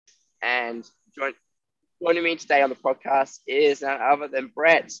And joining me today on the podcast is none other than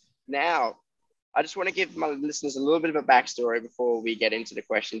Brett. Now, I just want to give my listeners a little bit of a backstory before we get into the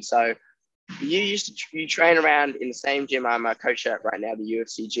question. So, you train around in the same gym I'm a coach at right now, the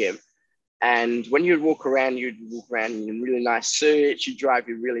UFC gym. And when you'd walk around in a really nice suit, you drive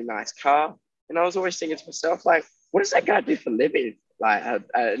a really nice car. And I was always thinking to myself, like, what does that guy do for a living? Like,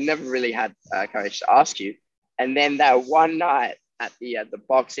 I never really had courage to ask you. And then that one night at the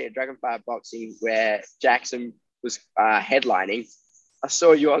boxing, Dragonfire Boxing, where Jackson was headlining, I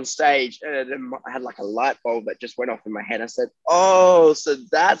saw you on stage, and I had like a light bulb that just went off in my head. I said, "Oh, so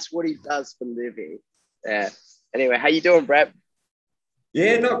that's what he does for a living." Yeah. Anyway, how you doing, Brett?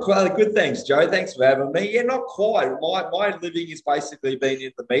 Yeah, not quite. Good, thanks, Joe. Thanks for having me. Yeah, not quite. My living has basically been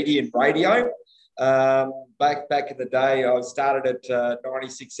in the media and radio. Back in the day, I started at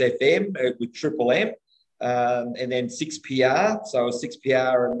 96 FM with Triple M, and then 6PR. So I was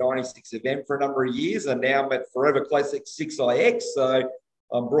 6PR and 96 FM for a number of years, and now I'm at Forever Classic 6IX. So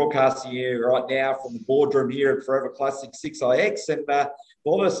I'm broadcasting here right now from the boardroom here at Forever Classic 6IX, and a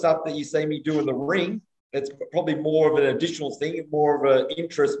lot of stuff that you see me do in the ring. It's probably more of an additional thing, more of an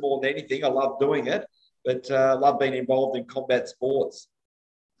interest more than anything. I love doing it, but love being involved in combat sports.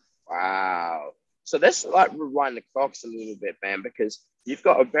 Wow. So let's like rewind the clocks a little bit, man, because you've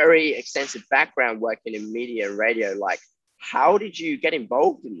got a very extensive background working in media and radio. Like, how did you get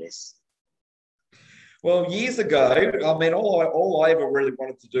involved in this? Well, years ago, I mean, all I ever really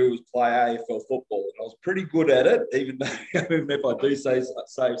wanted to do was play AFL football, and I was pretty good at it, even if I do say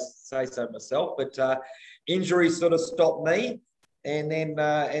so myself. But injuries sort of stopped me, and then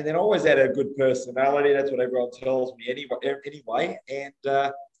I always had a good personality. That's what everyone tells me anyway. And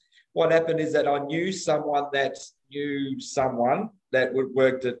what happened is that I knew someone that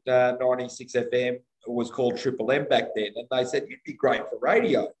worked at 96 FM. It was called Triple M back then, and they said you'd be great for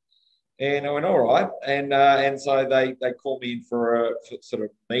radio. And I went, all right. And so they called me in for a sort of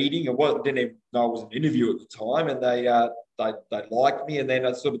meeting. Didn't even know it was an interview at the time. And they liked me. And then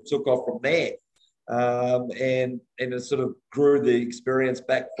I sort of took off from there. And it sort of grew the experience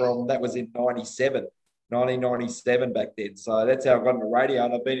back from, that was in 1997 back then. So that's how I got into radio.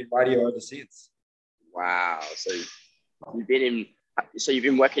 And I've been in radio ever since. Wow. So you've been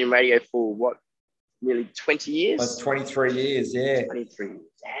working in radio for what, nearly 20 years? That's 23 years, yeah. 23 years.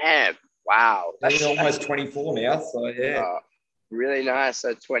 Damn. Wow. That's almost 24 now, so yeah. Really nice.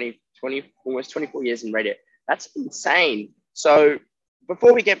 So 20, almost 24 years in radio. That's insane. So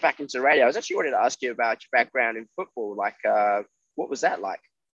before we get back into radio, I was actually wanted to ask you about your background in football. Like, what was that like?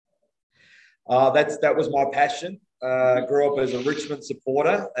 That was my passion. Grew up as a Richmond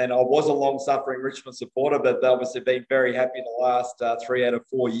supporter, and I was a long-suffering Richmond supporter, but obviously been very happy in the last 3 out of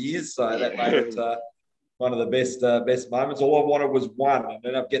 4 years. So that made it one of the best moments. All I wanted was one, and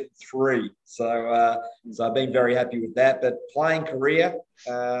ended up getting 3. So I've been very happy with that. But playing career,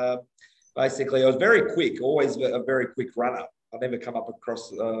 basically, I was very quick, always a very quick runner. I never come up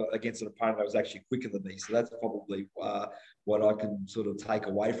across against an opponent that was actually quicker than me. So that's probably what I can sort of take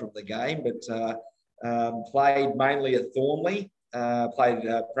away from the game. But played mainly at Thornley, played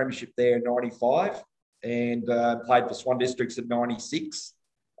premiership there in 95, and played for Swan Districts in 96.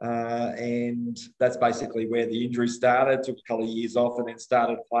 And that's basically where the injury started. Took a couple of years off and then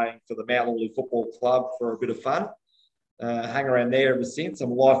started playing for the Mount Lawley Football Club for a bit of fun. Hung around there ever since. I'm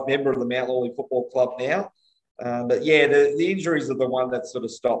a life member of the Mount Lawley Football Club now. But yeah, the injuries are the one that sort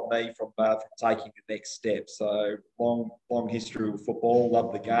of stopped me from taking the next step. So long history of football,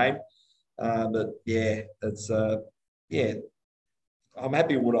 love the game. But yeah, it's I'm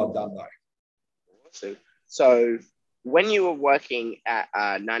happy with what I've done though. So when you were working at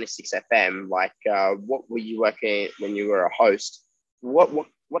 96 FM, like what were you working when you were a host? What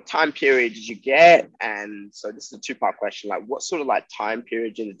time period did you get? And so this is a 2-part question. Like, what sort of like time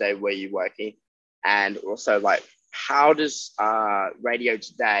period in the day were you working? And also, like, how does radio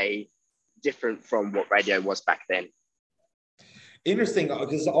today different from what radio was back then? Interesting,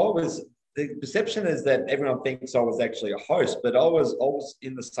 because the perception is that everyone thinks I was actually a host, but I was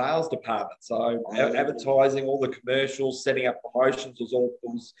in the sales department. So advertising, all the commercials, setting up promotions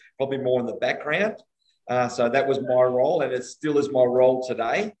was probably more in the background. So that was my role, and it still is my role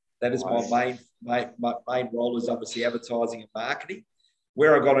today. That is my main role is obviously advertising and marketing.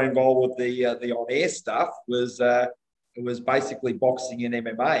 Where I got involved with the on-air stuff was it was basically boxing and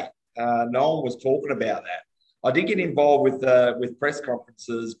MMA. No one was talking about that. I did get involved with press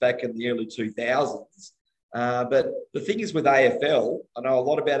conferences back in the early 2000s. But the thing is with AFL, I know a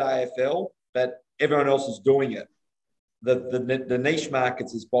lot about AFL, but everyone else is doing it. The niche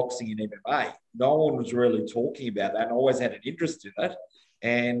markets is boxing and MMA. No one was really talking about that, and I always had an interest in it.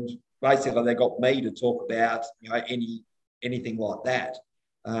 And basically they got me to talk about, anything like that.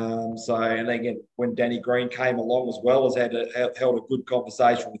 And again, when Danny Green came along as well, held a good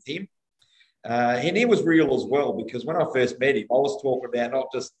conversation with him. And he was real as well, because when I first met him, I was talking about not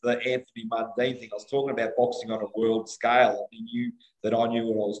just the Anthony Mundine thing. I was talking about boxing on a world scale. And he knew that I knew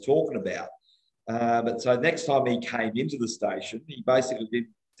what I was talking about. But so next time he came into the station, he basically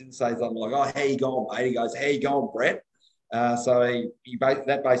didn't say something like, "Oh, how you going, mate?" He goes, "How you going, Brett?" So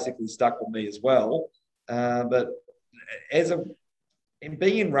that basically stuck with me as well. But in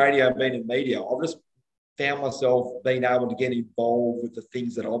being in radio, being in media, I've just found myself being able to get involved with the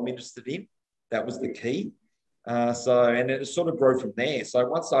things that I'm interested in. That was the key. And it sort of grew from there. So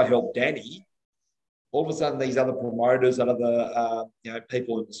once I helped Danny, all of a sudden these other promoters and other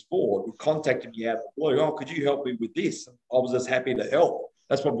people in the sport were contacting me out of the blue. "Oh, could you help me with this?" And I was just happy to help.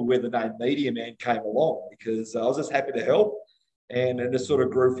 That's probably where the name Media Man came along, because I was just happy to help, and it just sort of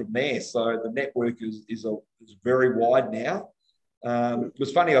grew from there. So the network is very wide now. It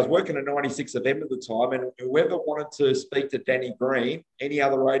was funny, I was working at 96 FM at the time, and whoever wanted to speak to Danny Green, any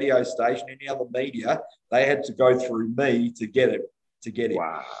other radio station, any other media, they had to go through me to get it.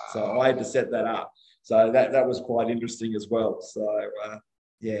 Wow. So I had to set that up. So that was quite interesting as well. So,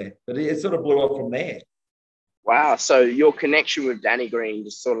 but it sort of blew up from there. Wow. So your connection with Danny Green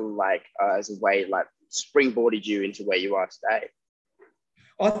just sort of like as a way, like springboarded you into where you are today.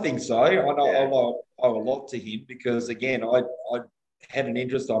 I think so. I owe a lot to him, because, again, I had an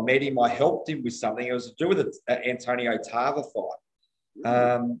interest. I met him. I helped him with something. It was to do with the Antonio Tarver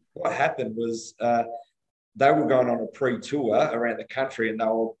fight. What happened was they were going on a pre-tour around the country, and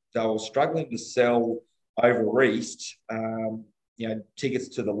they were struggling to sell over east, tickets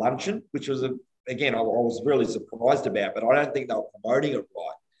to the luncheon, which was I was really surprised about, but I don't think they were promoting it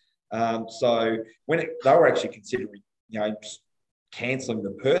right. So when they were actually considering, cancelling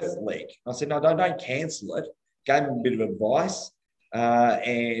the Perth leg, I said, "No, don't cancel it." Gave him a bit of advice,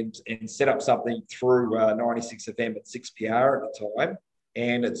 and set up something through 96 FM at 6PR at the time,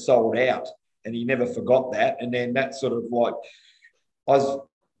 and it sold out. And he never forgot that. And then that sort of like,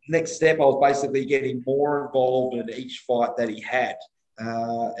 next step, I was basically getting more involved in each fight that he had.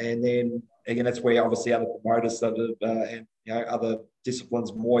 And then, again, that's where obviously other promoters started, and other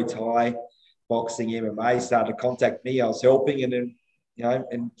disciplines, Muay Thai, boxing, MMA, started to contact me. I was helping, and then,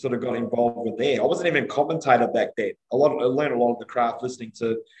 and sort of got involved with there. I wasn't even a commentator back then. I learned a lot of the craft listening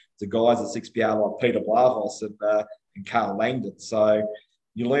to guys at 6PR like Peter Blavos and Carl Langdon. So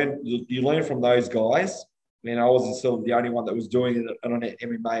you learn from those guys. And I wasn't sort of the only one that was doing it on an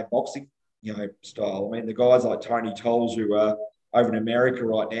MMA and boxing, style. I mean, the guys like Tony Tolles, who are over in America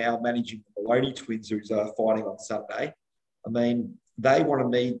right now, managing the Maloney twins, who's fighting on Sunday. I mean, they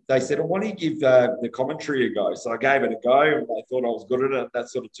said, "Oh, why don't you give the commentary a go?" So I gave it a go, and they thought I was good at it. And that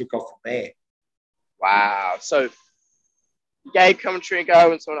sort of took off from there. Wow. So you gave commentary a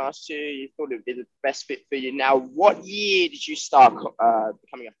go, and someone asked you thought it would be the best fit for you. Now, what year did you start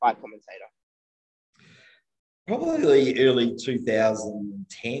becoming a fight commentator? Probably early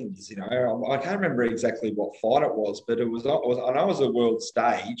 2010s. I can't remember exactly what fight it was, but I know it was a world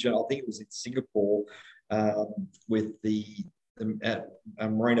stage, and I think it was in Singapore with at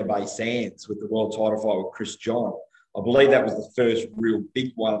Marina Bay Sands with the world title fight with Chris John. I believe that was the first real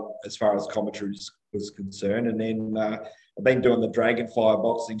big one as far as commentary was concerned. And then I've been doing the Dragonfire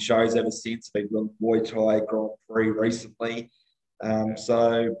boxing shows ever since. I've been doing Muay Thai Grand Prix recently. On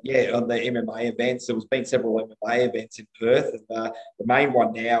the MMA events, there has been several MMA events in Perth, and the main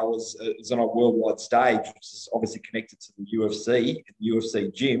one now is on a worldwide stage, which is obviously connected to the UFC. And the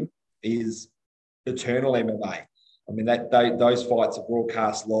UFC gym is Eternal MMA. I mean, those fights are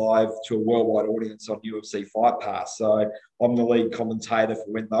broadcast live to a worldwide audience on UFC Fight Pass. So I'm the lead commentator for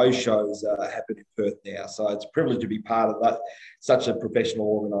when those shows happen in Perth now. So it's a privilege to be part of that, such a professional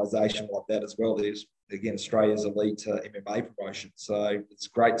organisation like that as well. There's, again, Australia's elite MMA promotion. So it's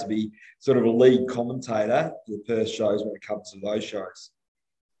great to be sort of a lead commentator for the Perth shows when it comes to those shows.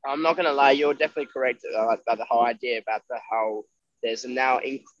 I'm not going to lie, you're definitely correct about the whole idea about how there's a now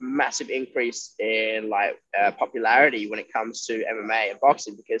massive increase in popularity when it comes to MMA and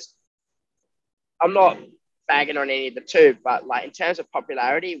boxing, because I'm not bagging on any of the two, but in terms of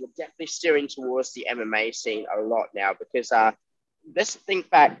popularity, we're definitely steering towards the MMA scene a lot now, because let's think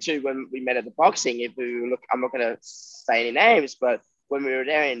back to when we met at the boxing. If we look, I'm not going to say any names, but when we were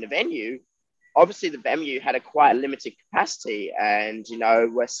there in the venue, obviously the venue had a quite limited capacity, and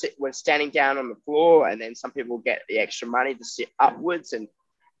we're standing down on the floor, and then some people get the extra money to sit upwards, and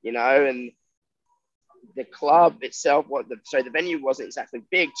and the club itself, the venue wasn't exactly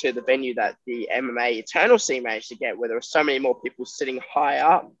big to the venue that the MMA Eternal scene managed to get, where there were so many more people sitting high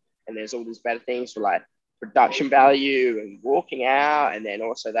up, and there's all these better things for like production value and walking out, and then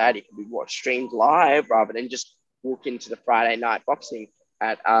also that it can be watched streamed live rather than just walk into the Friday night boxing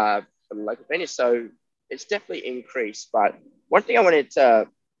at the local venue. So it's definitely increased. But one thing I wanted to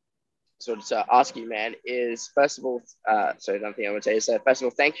sort of ask you, man, is first of all, another thing I want to say is first of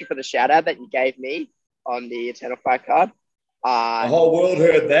all, thank you for the shout out that you gave me on the Eternal Fight card. The whole world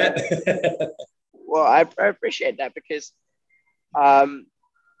heard that. Well, I appreciate that because,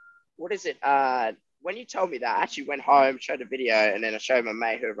 what is it? When you told me that, I actually went home, showed a video, and then I showed my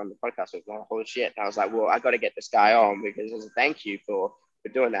mate who run the podcast. Was like, holy shit! And I was like, well, I got to get this guy on because as a thank you for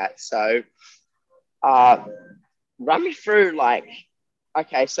doing that. So, run me through like,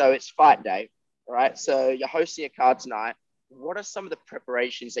 okay, so it's fight day, right? So you're hosting a card tonight. What are some of the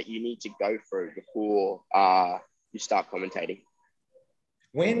preparations that you need to go through before you start commentating?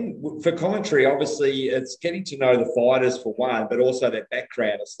 For commentary, obviously, it's getting to know the fighters for one, but also their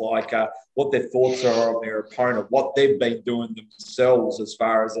background. It's like what their thoughts are on their opponent, what they've been doing themselves as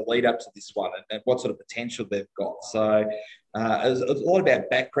far as the lead up to this one, and what sort of potential they've got. So it's a lot about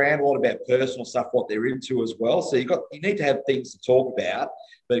background, a lot about personal stuff, what they're into as well. So you need to have things to talk about,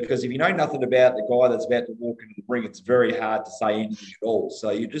 because if you know nothing about the guy that's about to walk into the ring, it's very hard to say anything at all.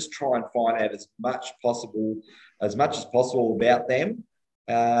 So you just try and find out as much as possible about them.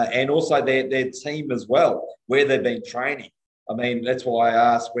 And also their team as well, where they've been training. I mean, that's why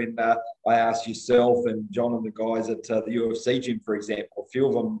I asked when I asked yourself and John and the guys at the UFC gym, for example, a few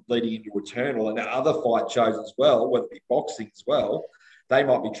of them leading into Eternal and other fight shows as well, whether it be boxing as well, they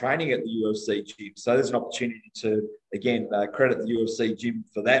might be training at the UFC gym. So there's an opportunity to, again, credit the UFC gym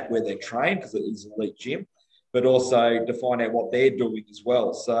for that, where they're trained, because it is an elite gym, but also to find out what they're doing as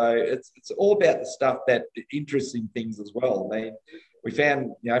well. So it's all about the stuff that interesting things as well. I mean, we found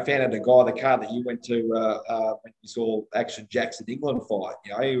out a guy, the car that you went to when you saw Action Jackson England fight.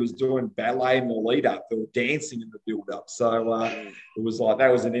 He was doing ballet in the lead up, or dancing in the build up. So it was like,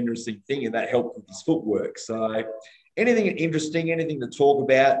 that was an interesting thing, and that helped with his footwork. So anything interesting, anything to talk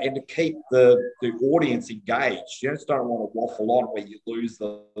about, and to keep the audience engaged. You just don't want to waffle on where you lose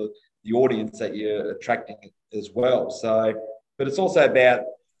the audience that you're attracting as well. So, but it's also about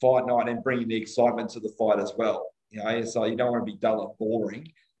fight night and bringing the excitement to the fight as well. So you don't want to be dull and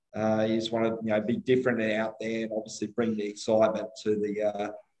boring. You just want to, be different and out there, and obviously bring the excitement to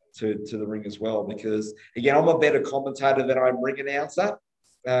the ring as well. Because again, I'm a better commentator than I'm ring announcer,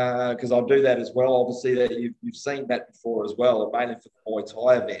 because I'll do that as well. Obviously, that you've seen that before as well, and mainly for the Muay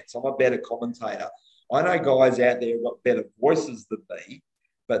Thai events. I'm a better commentator. I know guys out there who've got better voices than me,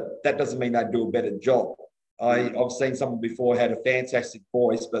 but that doesn't mean they do a better job. I've seen someone before had a fantastic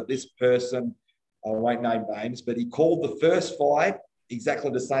voice, but this person, I won't name names, but he called the first fight exactly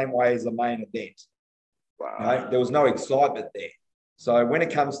the same way as the main event. Wow. There was no excitement there. So when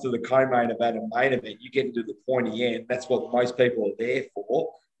it comes to the co-main event and main event, you get into the pointy end. That's what most people are there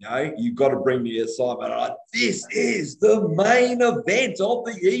for. You've got to bring the excitement. This is the main event of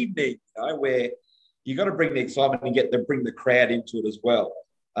the evening, where you've got to bring the excitement and bring the crowd into it as well.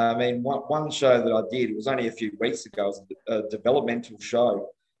 I mean, one show that I did, it was only a few weeks ago, it was a developmental show.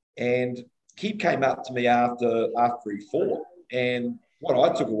 And Kid came up to me after he fought, and what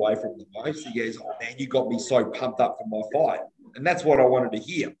I took away from the most, he goes, "Oh man, you got me so pumped up for my fight," and that's what I wanted to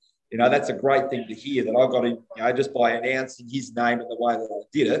hear. That's a great thing to hear, that I got him, just by announcing his name and the way that I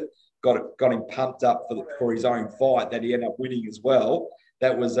did it, got him pumped up for his own fight that he ended up winning as well.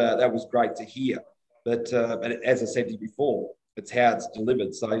 That was great to hear. But as I said to you before, it's how it's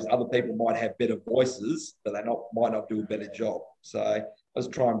delivered. So other people might have better voices, but they might not do a better job. So let's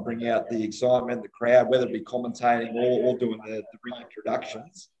try and bring out the excitement, the crowd, whether it be commentating or doing the ring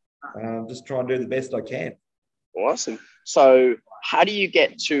introductions. Just try and do the best I can. Awesome. So how do you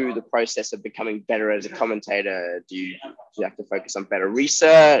get to the process of becoming better as a commentator? Do you have to focus on better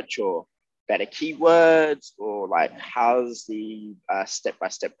research or better keywords, or like how's the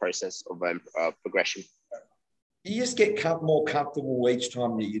step-by-step process of progression? You just get more comfortable each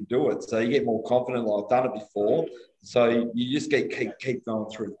time that you do it. So you get more confident. Like, I've done it before. So you just keep going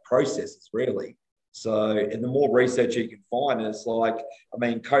through the processes, really. So, and the more research you can find, it's like, I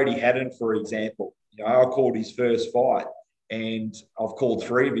mean, Cody Haddon, for example, I called his first fight, and I've called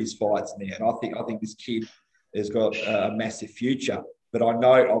 3 of his fights now. And I think this kid has got a massive future. But I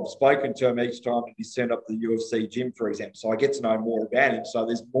know I've spoken to him each time that he's turned up to the UFC gym, for example. So I get to know more about him. So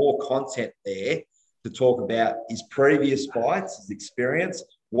there's more content there to talk about his previous fights, his experience,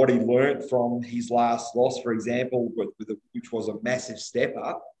 what he learned from his last loss, for example, which was a massive step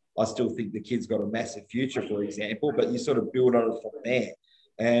up. I still think the kid's got a massive future, for example, but you sort of build on it from there.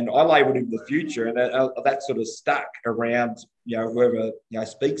 And I labelled him the future, and that sort of stuck around, whoever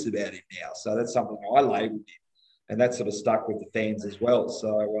speaks about him now. So that's something I labelled him, and that sort of stuck with the fans as well.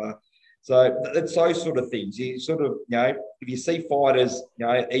 So it's those sort of things. You sort of, if you see fighters,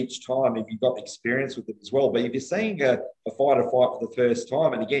 each time, if you've got experience with it as well, but if you're seeing a fighter fight for the first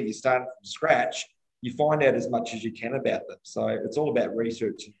time, and again, you're starting from scratch, you find out as much as you can about them. So it's all about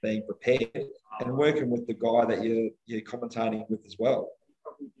research and being prepared and working with the guy that you're commentating with as well.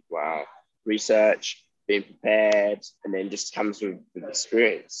 Wow. Research, being prepared, and then just comes with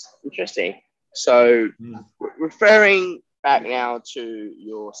experience. Interesting. So referring back now to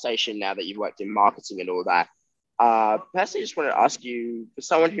your station, now that you've worked in marketing and all that, personally, just wanted to ask you, for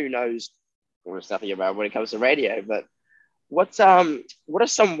someone who knows almost nothing about when it comes to radio, but what are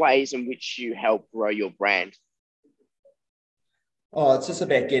some ways in which you help grow your brand? Oh, it's just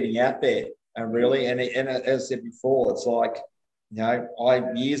about getting out there, and really, and as I said before, it's like,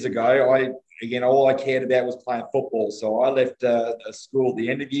 years ago, all I cared about was playing football. So I left a school at the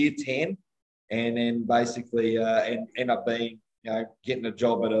end of year 10, and then basically end up being, getting a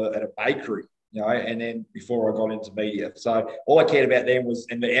job at a bakery, and then before I got into media. So all I cared about then was,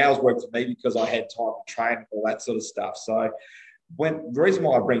 and the hours worked for me because I had time to train and all that sort of stuff. So the reason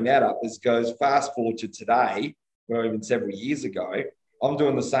why I bring that up is goes fast forward to today, or even several years ago, I'm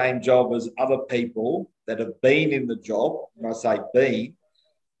doing the same job as other people that have been in the job. When I say been,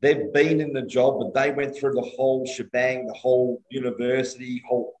 they've been in the job, but they went through the whole shebang, the whole university,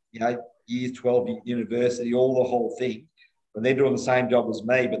 year 12 university, all the whole thing. When they're doing the same job as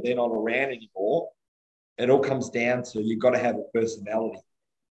me, but they're not around anymore, it all comes down to you've got to have a personality,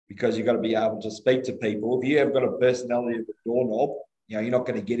 because you've got to be able to speak to people. If you have got a personality of a doorknob, you're not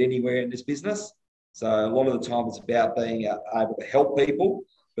going to get anywhere in this business. So a lot of the time it's about being able to help people,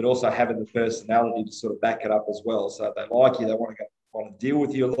 but also having the personality to sort of back it up as well. So if they like you, they want to deal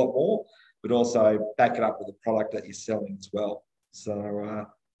with you a lot more, but also back it up with the product that you're selling as well. So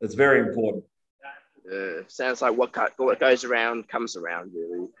it's very important. Sounds like what goes around comes around,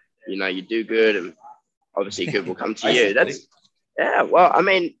 really. You do good, and obviously good will come to you. Well, I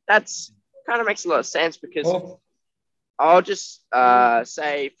mean, that's kind of makes a lot of sense, because I'll just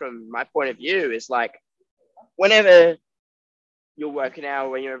say from my point of view is like, whenever you're working out,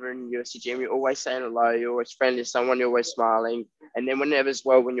 when you're in UFC gym, you're always saying hello, you're always friendly to someone, you're always smiling. And then whenever as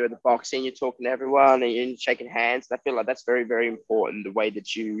well, when you're at the boxing, you're talking to everyone and you're shaking hands. I feel like that's very, very important, the way that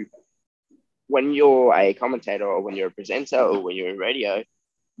when you're a commentator or when you're a presenter or when you're in radio,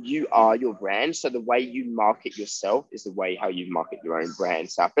 you are your brand. So the way you market yourself is the way how you market your own brand.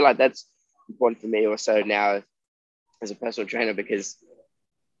 So I feel like that's important for me also now as a personal trainer, because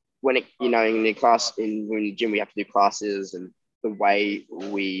when in the gym, we have to do classes, and the way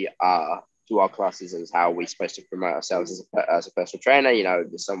we do our classes is how we're supposed to promote ourselves as a personal trainer.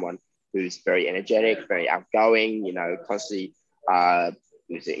 There's someone who's very energetic, very outgoing, constantly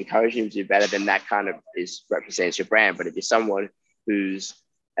who's encouraging you to do better, then that kind of represents your brand. But if you're someone who's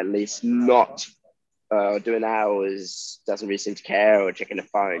at least not doing that, or doesn't really seem to care, or checking the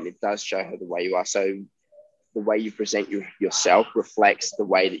phone, it does show her the way you are. So the way you present yourself reflects the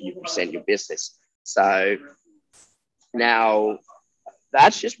way that you present your business. So now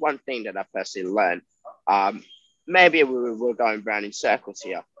that's just one thing that I personally learned. Maybe we're going round in circles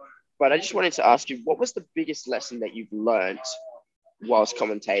here, but I just wanted to ask you, what was the biggest lesson that you've learned whilst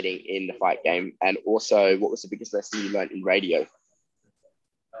commentating in the fight game? And also, what was the biggest lesson you learned in radio?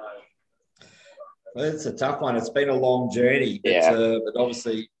 Well, it's a tough one. It's been a long journey, but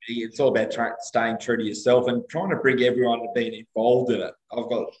obviously it's all about staying true to yourself and trying to bring everyone to being involved in it. I've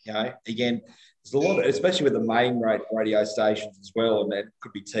got, again, there's a lot of, especially with the main radio stations as well, and that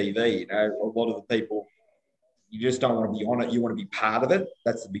could be TV. A lot of the people, you just don't want to be on it. You want to be part of it.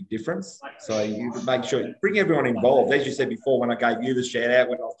 That's the big difference. So you make sure you bring everyone involved. As you said before, when I gave you the shout out,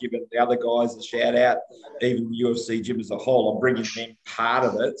 when I've given the other guys the shout out, even the UFC gym as a whole, I'm bringing them part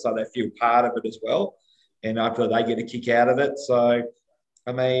of it so they feel part of it as well. And after they get a kick out of it. So,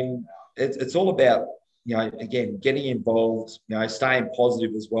 I mean, it's all about, again, getting involved, staying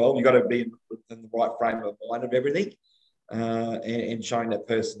positive as well. You've got to be in the right frame of mind of everything and showing that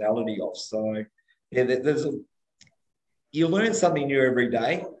personality off. So, you learn something new every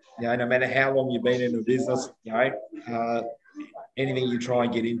day, no matter how long you've been in a business, anything you try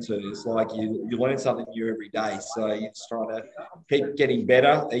and get into, it's like you learn something new every day. So you're just trying to keep getting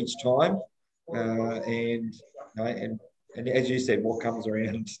better each time. And as you said, what comes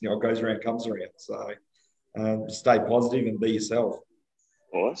around, goes around, comes around. So stay positive and be yourself.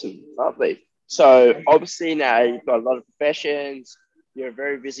 Awesome. Lovely. So obviously now you've got a lot of professions. You're a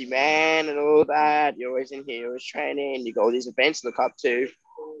very busy man and all that. You're always in here, you're always training. You got all these events to look up to.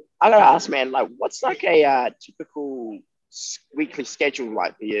 I gotta ask, man, like, what's like a typical weekly schedule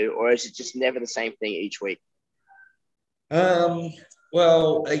like for you, or is it just never the same thing each week? Um,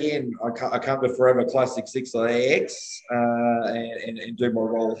 well, again, I come to Forever Classic 6AX and do my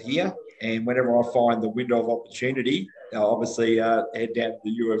role here. And whenever I find the window of opportunity, I'll obviously head down to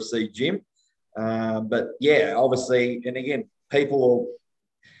the UFC gym. But yeah, obviously, and again, people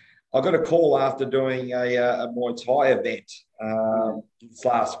I got a call after doing a Muay Thai event this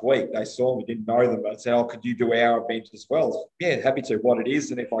last week. They saw me, didn't know them, but I said, "Oh, could you do our event as well?" Yeah, happy to. What it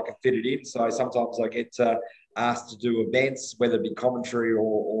is, and if I can fit it in. So sometimes I get asked to do events, whether it be commentary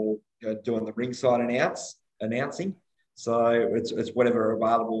or doing the ringside announcing. So it's whatever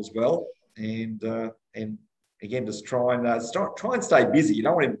available as well, and again, just try and stay busy. You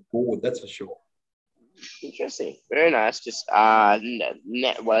don't want to be bored, that's for sure. Interesting. Very nice. Just well,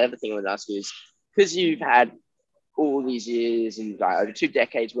 everything I would ask you is because you've had all these years and like over 2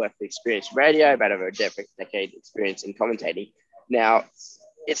 decades worth of experience in radio, about over a decade experience in commentating. Now,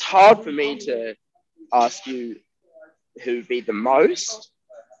 it's hard for me to ask you who would be the most,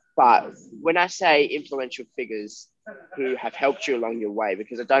 but when I say influential figures who have helped you along your way,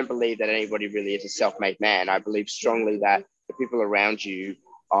 because I don't believe that anybody really is a self-made man. I believe strongly that the people around you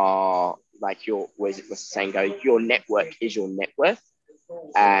are like what's the saying go? Your network is your net worth.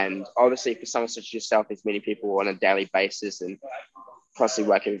 And obviously, for someone such as yourself, there's many people on a daily basis and constantly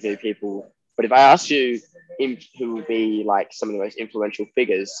working with new people. But if I asked you who would be like some of the most influential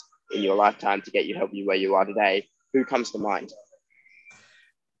figures in your lifetime to get you help you where you are today, who comes to mind?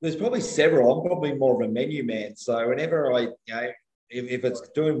 There's probably several. I'm probably more of a menu man. So whenever if it's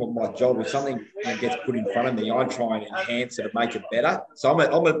doing my job, if something gets put in front of me, I try and enhance it and make it better. So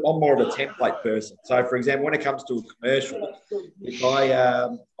I'm more of a template person. So for example, when it comes to a commercial, if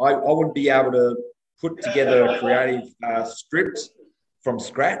I wouldn't be able to put together a creative script from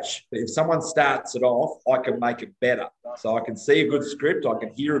scratch. But if someone starts it off, I can make it better. So I can see a good script, I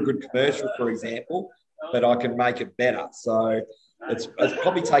can hear a good commercial, for example, but I can make it better. So it's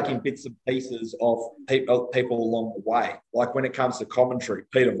probably taking bits and pieces of people along the way. Like when it comes to commentary,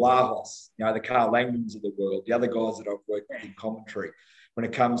 Peter Vlahos, the Carl Langdons of the world, the other guys that I've worked with in commentary. When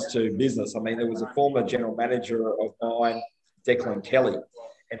it comes to business, I mean, there was a former general manager of mine, Declan Kelly,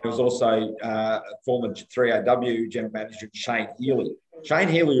 and there was also a former 3AW general manager, Shane Healy. Shane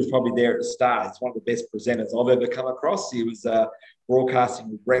Healy was probably there at the start. He's one of the best presenters I've ever come across. He was broadcasting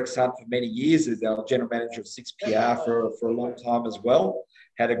with Rex Hunt for many years as our general manager of 6PR for a long time as well.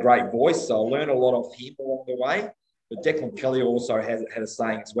 Had a great voice, so I learned a lot off him along the way. But Declan Kelly also had a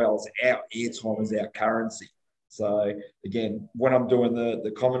saying as well, our airtime is our currency. So again, when I'm doing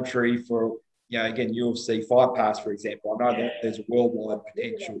the commentary for, again, UFC Fight Pass, for example, I know that there's a worldwide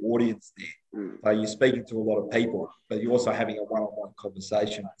potential audience there. So you're speaking to a lot of people, but you're also having a one-on-one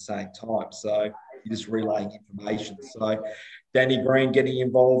conversation at the same time. So you're just relaying information. So Danny Green getting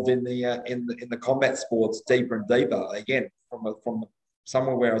involved in the combat sports deeper and deeper. Again, from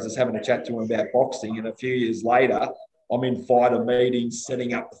somewhere where I was just having a chat to him about boxing, and a few years later, I'm in fighter meetings,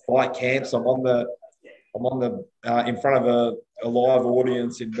 setting up the fight camps. I'm on the in front of a live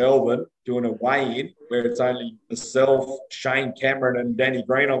audience in Melbourne doing a weigh-in where it's only myself, Shane Cameron, and Danny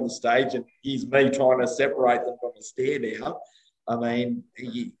Green on the stage, and here's me trying to separate them from a stare down. I mean,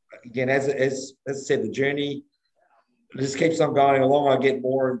 again, as I said, the journey just keeps on going along. I get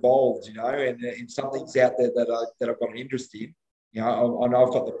more involved, and something's out there that I've got an interest in. I know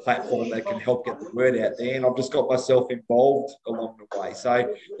I've got the platform that can help get the word out there, and I've just got myself involved along the way.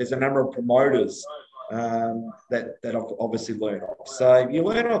 So there's a number of promoters that I've obviously learned off. So you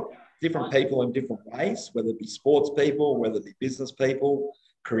learn off different people in different ways, whether it be sports people, whether it be business people,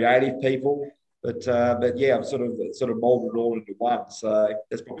 creative people. But yeah, I've sort of molded it all into one. So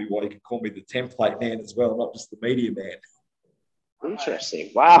that's probably why you can call me the template man as well, not just the media man.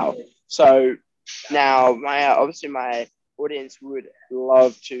 Interesting. Wow. So now, obviously my audience would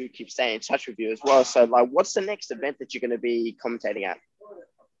love to keep staying in touch with you as well. So, like, what's the next event that you're going to be commentating at?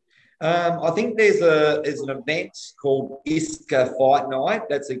 I think there's an event called ISCA Fight Night.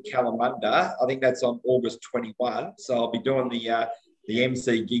 That's in Kalamunda. I think that's on August 21. So I'll be doing the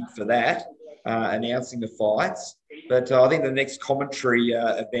MC gig for that, announcing the fights. But I think the next commentary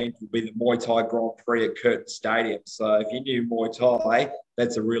event will be the Muay Thai Grand Prix at Curtin Stadium. So if you knew Muay Thai,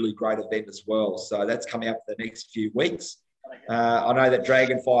 that's a really great event as well. So that's coming up for the next few weeks. I know that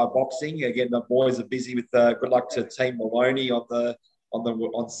Dragonfire Boxing, again, the boys are busy with good luck to Team Maloney on the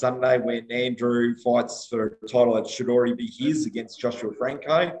on Sunday when Andrew fights for a title that should already be his against Joshua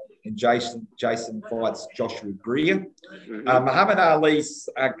Franco, and Jason fights Joshua Greer. Muhammad Ali's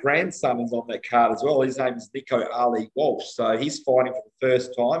grandson is on that card as well. His name is Nico Ali Walsh. So he's fighting for the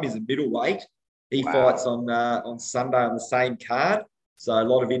first time. He's a middleweight. He fights on Sunday on the same card. So a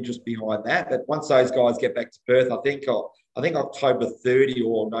lot of interest behind that. But once those guys get back to Perth, I think October 30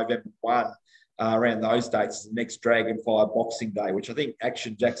 or November 1, around those dates is the next Dragonfire Boxing Day, which I think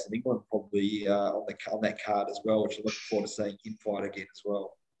Action Jackson England probably on that card as well, which I look forward to seeing him fight again as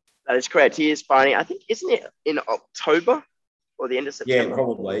well. That is correct. He is fighting. I think, isn't it in October or the end of September? Yeah,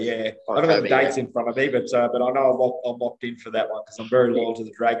 probably. Yeah, I don't have the dates in front of me, but I know I'm locked in for that one because I'm very loyal to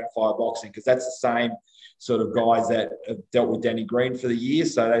the Dragonfire Boxing, because that's the same sort of guys that have dealt with Danny Green for the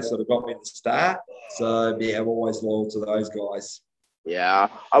years, so they sort of got me at the start. So yeah, I'm always loyal to those guys. Yeah,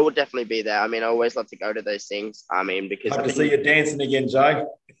 I would definitely be there. I mean, I always love to go to those things. I mean, because Hope to see you dancing again, Joe.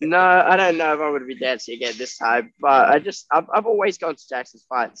 No, I don't know if I would be dancing again this time, but I've always gone to Jackson's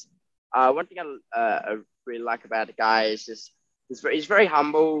fights. One thing I really like about the guy is just he's very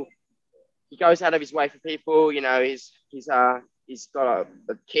humble. He goes out of his way for people. You know, he's got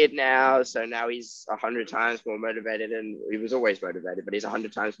a kid now, so now he's 100 times more motivated, and he was always motivated, but he's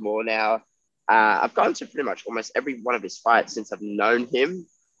 100 times more now. I've gone to pretty much almost every one of his fights since I've known him,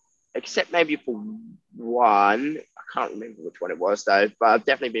 except maybe for one. I can't remember which one it was though, but I've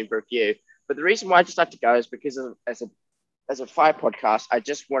definitely been for a few. But the reason why I just like to go is because as a fight podcast, I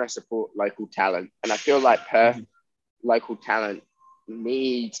just want to support local talent, and I feel like Perth local talent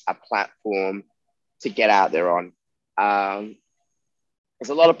needs a platform to get out there on. There's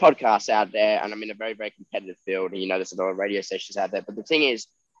a lot of podcasts out there, and I'm in a very, very competitive field, and you know there's a lot of radio stations out there. But the thing is,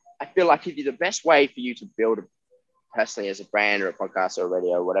 I feel like the best way for you to build personally as a brand or a podcast or a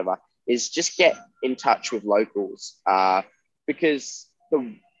radio or whatever is just get in touch with locals. Because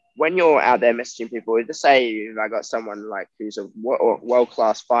when you're out there messaging people, just say if I got someone like who's a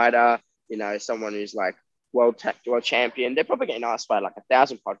world-class fighter, you know, someone who's like world champion, they're probably getting asked by like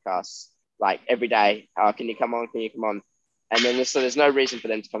 1,000 podcasts like every day. Can you come on? Can you come on? And then there's no reason for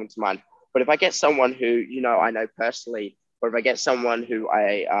them to come into mind. But if I get someone who, you know, I know personally, or if I get someone who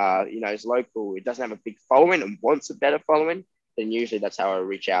I, you know, is local, who doesn't have a big following and wants a better following, then usually that's how I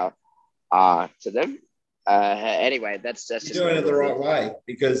reach out to them. Anyway, that's You're doing it the right way,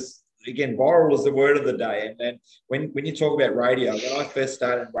 because again, viral is the word of the day. And then when you talk about radio, when I first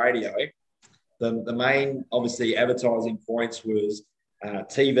started radio, the main obviously advertising points was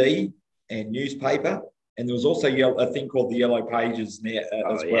TV and newspaper. And there was also a thing called the Yellow Pages now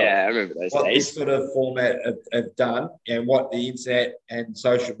as well. Yeah, I remember those what days. This sort of format have done, and what the internet and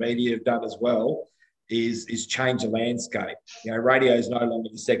social media have done as well, is change the landscape. You know, radio is no longer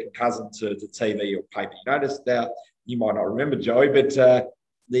the second cousin to TV or paper. You notice that, you might not remember, Joey, but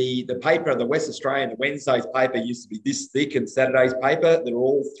the paper, the West Australian, the Wednesday's paper used to be this thick, and Saturday's paper, they're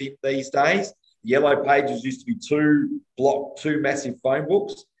all thin these days. The Yellow Pages used to be two massive phone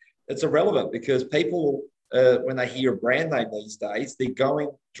books. It's irrelevant, because people, when they hear a brand name these days, they're going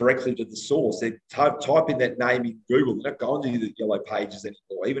directly to the source. They're typing that name in Google. They're not going to the Yellow Pages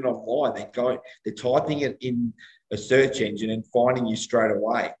anymore. Even online, they're typing it in a search engine and finding you straight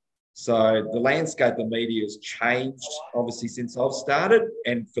away. So the landscape of media has changed, obviously, since I've started,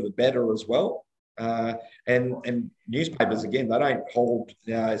 and for the better as well. And newspapers, again, they don't hold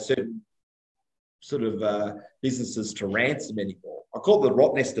certain sort of businesses to ransom anymore. I call it the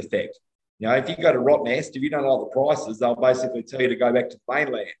Rottnest effect. You know, if you go to Rottnest, if you don't like the prices, they'll basically tell you to go back to the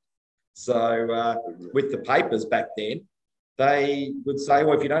mainland. So with the papers back then, they would say,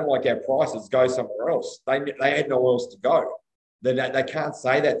 well, if you don't like our prices, go somewhere else. They had nowhere else to go. They can't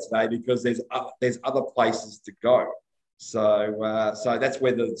say that today, because there's other places to go. So that's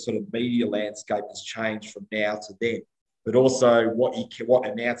where the sort of media landscape has changed from now to then. But also what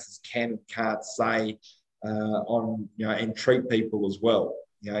announcers can and can't say on, you know, and treat people as well.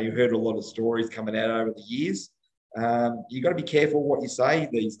 You know, you've heard a lot of stories coming out over the years. You've got to be careful what you say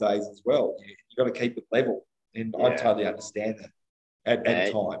these days as well. You've got to keep it level. And I totally understand that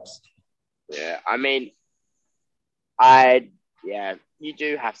at times. Yeah, I mean, you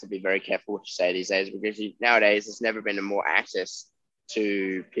do have to be very careful what you say these days, because nowadays there's never been more access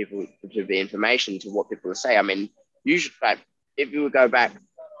to people, to the information, to what people say. I mean, usually, like, if you would go back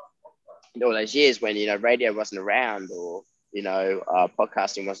in all those years when, you know, radio wasn't around, or, you know,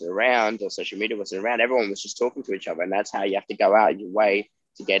 podcasting wasn't around, or social media wasn't around, everyone was just talking to each other. And that's how you have to go out your way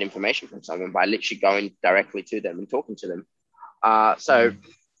to get information from someone, by literally going directly to them and talking to them. So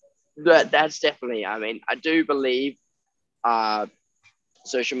that's definitely, I mean, I do believe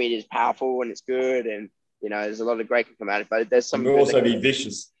social media is powerful and it's good, and You know, there's a lot of great can come out of it, but there's some and good also be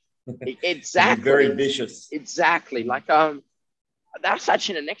vicious. exactly. Be very vicious. Exactly. Like that's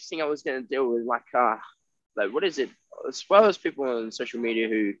actually the next thing I was gonna do with like what is it? As well as people on social media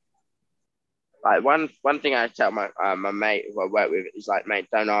who like one thing I tell my mate who I work with is like, mate,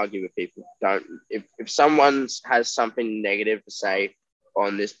 don't argue with people. Don't if someone has something negative to say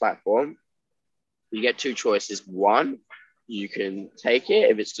on this platform, you get two choices. One, you can take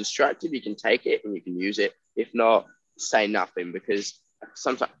it. If it's destructive, you can take it and you can use it. If not, say nothing, because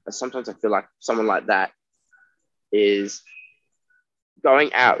sometimes I feel like someone like that is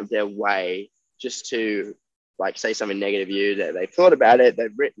going out of their way just to like say something negative of you, that they thought about it,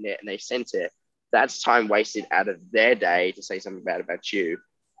 they've written it and they sent it. That's time wasted out of their day to say something bad about you.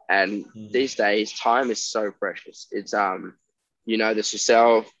 And these days, time is so precious. It's you know this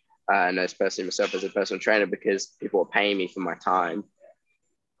yourself, and especially myself as a personal trainer, because people are paying me for my time.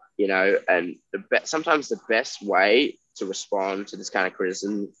 You know, and sometimes the best way to respond to this kind of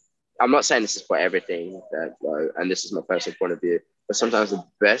criticism, I'm not saying this is for everything, and this is my personal point of view, but sometimes the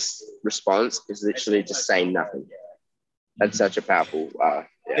best response is literally just saying nothing. That's such a powerful. Yeah.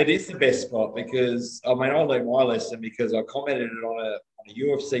 It is the best spot because I mean I learned my lesson because I commented it on a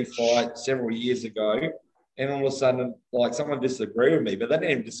UFC fight several years ago, and all of a sudden like someone disagreed with me, but they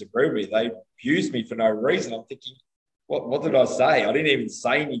didn't even disagree with me. They abused me for no reason. I'm thinking, what did I say? I didn't even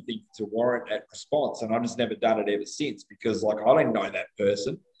say anything to warrant that response, and I've just never done it ever since because like I didn't know that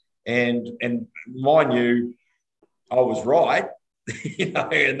person, and mind you, I was right. You know,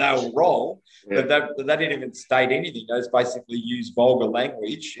 and they were wrong, but they didn't even state anything. They just basically used vulgar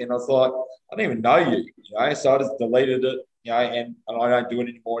language, and I thought, I don't even know you, you know, so I just deleted it, you know, and I don't do it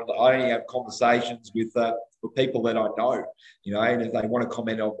anymore. I only have conversations with people that I know, you know, and if they want to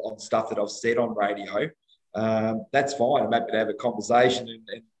comment on stuff that I've said on radio, that's fine. I'm happy to have a conversation,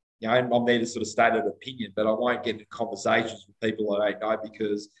 and you know, I'm there to sort of state an opinion, but I won't get into conversations with people I don't know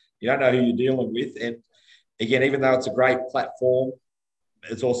because you don't know who you're dealing with. And again, even though it's a great platform,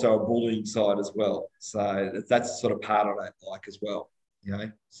 it's also a bullying side as well. So that's sort of part of that, like as well, you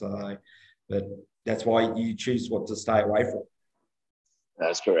know. So, but that's why you choose what to stay away from.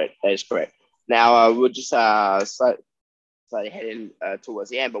 That's correct. That is correct. Now we'll just slightly heading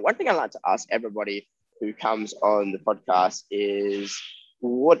towards the end. But one thing I'd like to ask everybody who comes on the podcast is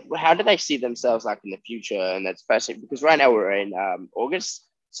how do they see themselves like in the future? And that's fascinating because right now we're in August.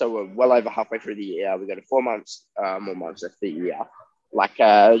 So we're well over halfway through the year. We've got 4 months, more months left of the year. Like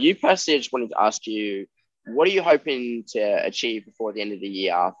you personally, I just wanted to ask you, what are you hoping to achieve before the end of the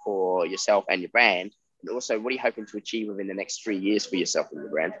year for yourself and your brand? And also, what are you hoping to achieve within the next 3 years for yourself and your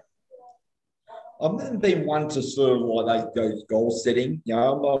brand? I've never been one to sort of like those goal setting. You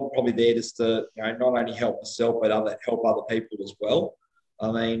know, I'm probably there just to, you know, not only help myself, but help other people as well.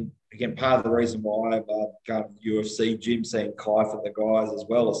 I mean, again, part of the reason why I'm going to the UFC gym, seeing Kai and the guys as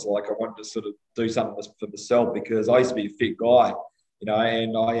well, is like I wanted to sort of do something for myself because I used to be a fit guy, you know,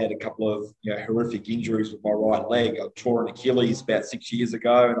 and I had a couple of, you know, horrific injuries with my right leg. I tore an Achilles about 6 years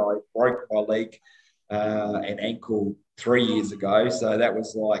ago, and I broke my leg and ankle 3 years ago. So that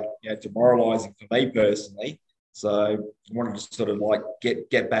was like, you know, demoralizing for me personally. So I wanted to sort of like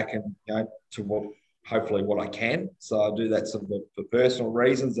get back and, you know, to hopefully what I can. So I do that sort of for personal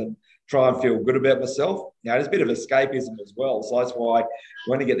reasons and try and feel good about myself. You know, there's a bit of escapism as well. So that's why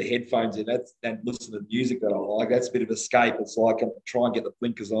when I get the headphones in and listen to music that I like, that's a bit of escape. It's like I'm trying to get the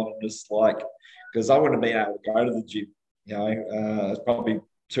blinkers on and just like, because I wouldn't have been able to go to the gym, you know, it's probably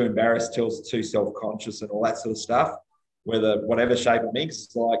too embarrassed, too self-conscious and all that sort of stuff, whatever shape it makes.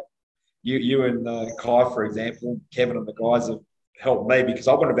 It's like you and Kai, for example, Kevin and the guys have helped me because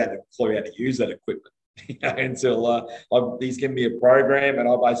I wouldn't have had a clue how to use that equipment, you know, until he's given me a program and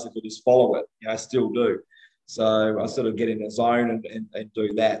I basically just follow it. You know, I still do. So I sort of get in the zone and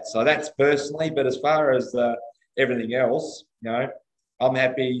do that. So that's personally, but as far as everything else, you know, I'm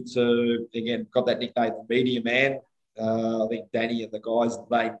happy to, again, got that nickname, the Media Man. I think Danny and the guys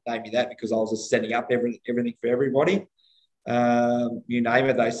named me that because I was just setting up everything for everybody. You name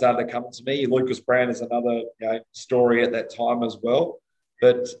it, they started coming to me. Lucas Brown is another, you know, story at that time as well.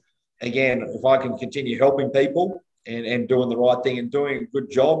 But again, if I can continue helping people and doing the right thing and doing a good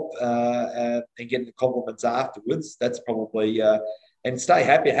job and getting the compliments afterwards, that's probably and stay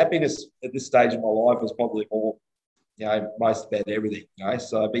happy. Happiness at this stage of my life is probably more, you know, most about everything. You know,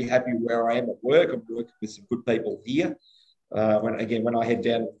 so be happy where I am at work. I'm working with some good people here. When I head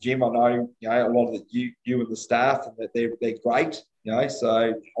down to the gym, I know, you know, a lot of you and the staff, and that they're great, you know,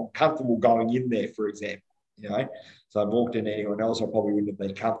 so I'm comfortable going in there, for example, you know. So I walked in anyone else, I probably wouldn't have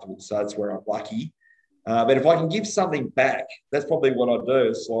been comfortable. So that's where I'm lucky. But if I can give something back, that's probably what I do.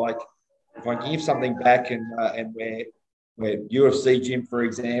 It's like if I give something back and where UFC gym, for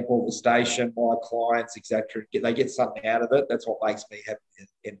example, the station, my clients, etc., they get something out of it. That's what makes me happy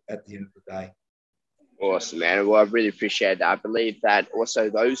at the end of the day. Awesome, man. Well, I really appreciate that. I believe that also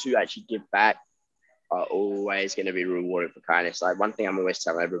those who actually give back are always going to be rewarded for kindness. Like one thing I'm always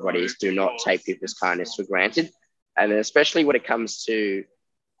telling everybody is do not take people's kindness for granted. And especially when it comes to,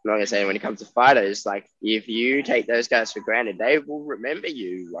 I'm not gonna say when it comes to fighters, like if you take those guys for granted, they will remember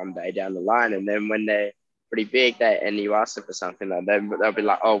you one day down the line. And then when they're pretty big and you ask them for something, they'll be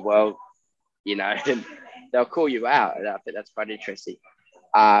like, oh, well, and they'll call you out. And I think that's quite interesting.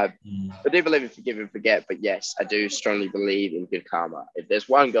 I do believe in forgive and forget, but yes, I do strongly believe in good karma. If there's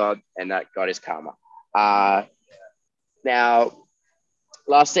one God, and that God is karma. Now,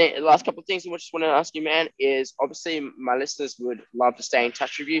 last couple of things I just want to ask you, man, is obviously my listeners would love to stay in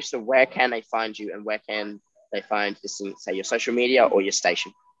touch with you. So where can they find you, and where can they find, say, your social media or your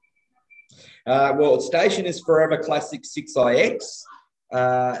station? Well, station is Forever Classic 6IX,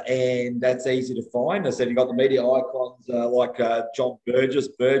 and that's easy to find. I said you've got the media icons like John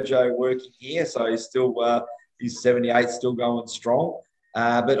Burjo working here, so he's 78, still going strong.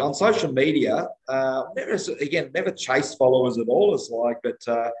 But on social media, never chase followers at all. It's like, but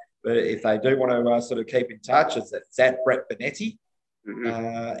if they do want to sort of keep in touch, it's at Brett BONETTI,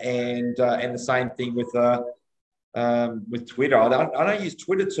 and the same thing with Twitter. I don't use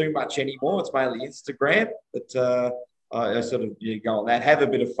Twitter too much anymore. It's mainly Instagram, but I sort of go on that. Have a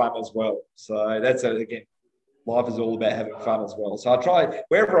bit of fun as well. So that's again. Life is all about having fun as well. So I try,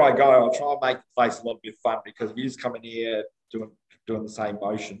 wherever I go, I'll try and make the place a little bit fun, because if you just come in here doing the same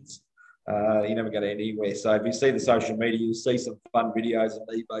motions, you're never going to end anywhere. So if you see the social media, you'll see some fun videos of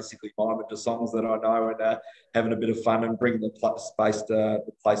me basically miming to songs that I know and having a bit of fun and bringing the place to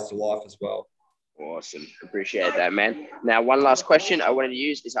life as well. Awesome. Appreciate that, man. Now, one last question I wanted to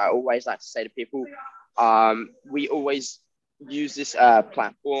use is I always like to say to people, we always use this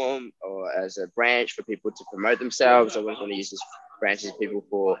platform or as a branch for people to promote themselves. I always want to use this branch as people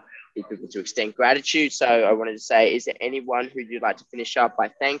to extend gratitude. So I wanted to say, is there anyone who you'd like to finish up by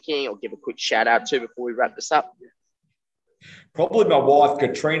thanking or give a quick shout out to before we wrap this up? Probably my wife,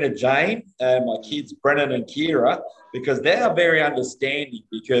 Katrina Jane, and my kids, Brennan and Kira, because they are very understanding,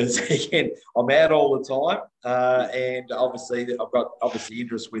 because, again, I'm out all the time. And obviously, I've got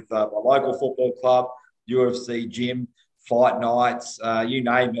interest with my local football club, UFC gym, fight nights, you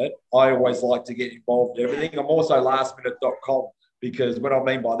name it. I always like to get involved in everything. I'm also lastminute.com, because what I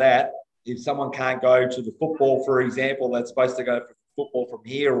mean by that, if someone can't go to the football, for example, that's supposed to go for football from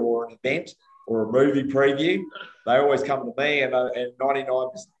here, or an event or a movie preview, they always come to me, and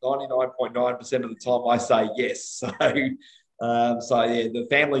 99.9% of the time I say yes. So yeah, the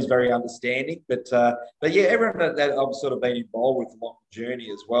family's very understanding, but yeah, everyone that I've sort of been involved with along the journey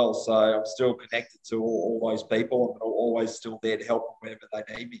as well. So I'm still connected to all those people, and I'm always still there to help them whenever they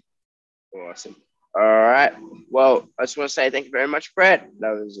need me. Awesome. All right. Well, I just want to say thank you very much, Brett.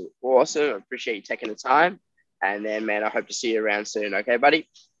 That was awesome. I appreciate you taking the time. And then, man, I hope to see you around soon. Okay, buddy?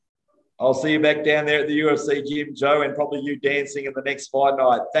 I'll see you back down there at the UFC gym, Joe, and probably you dancing in the next fight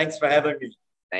night. Thanks for having me.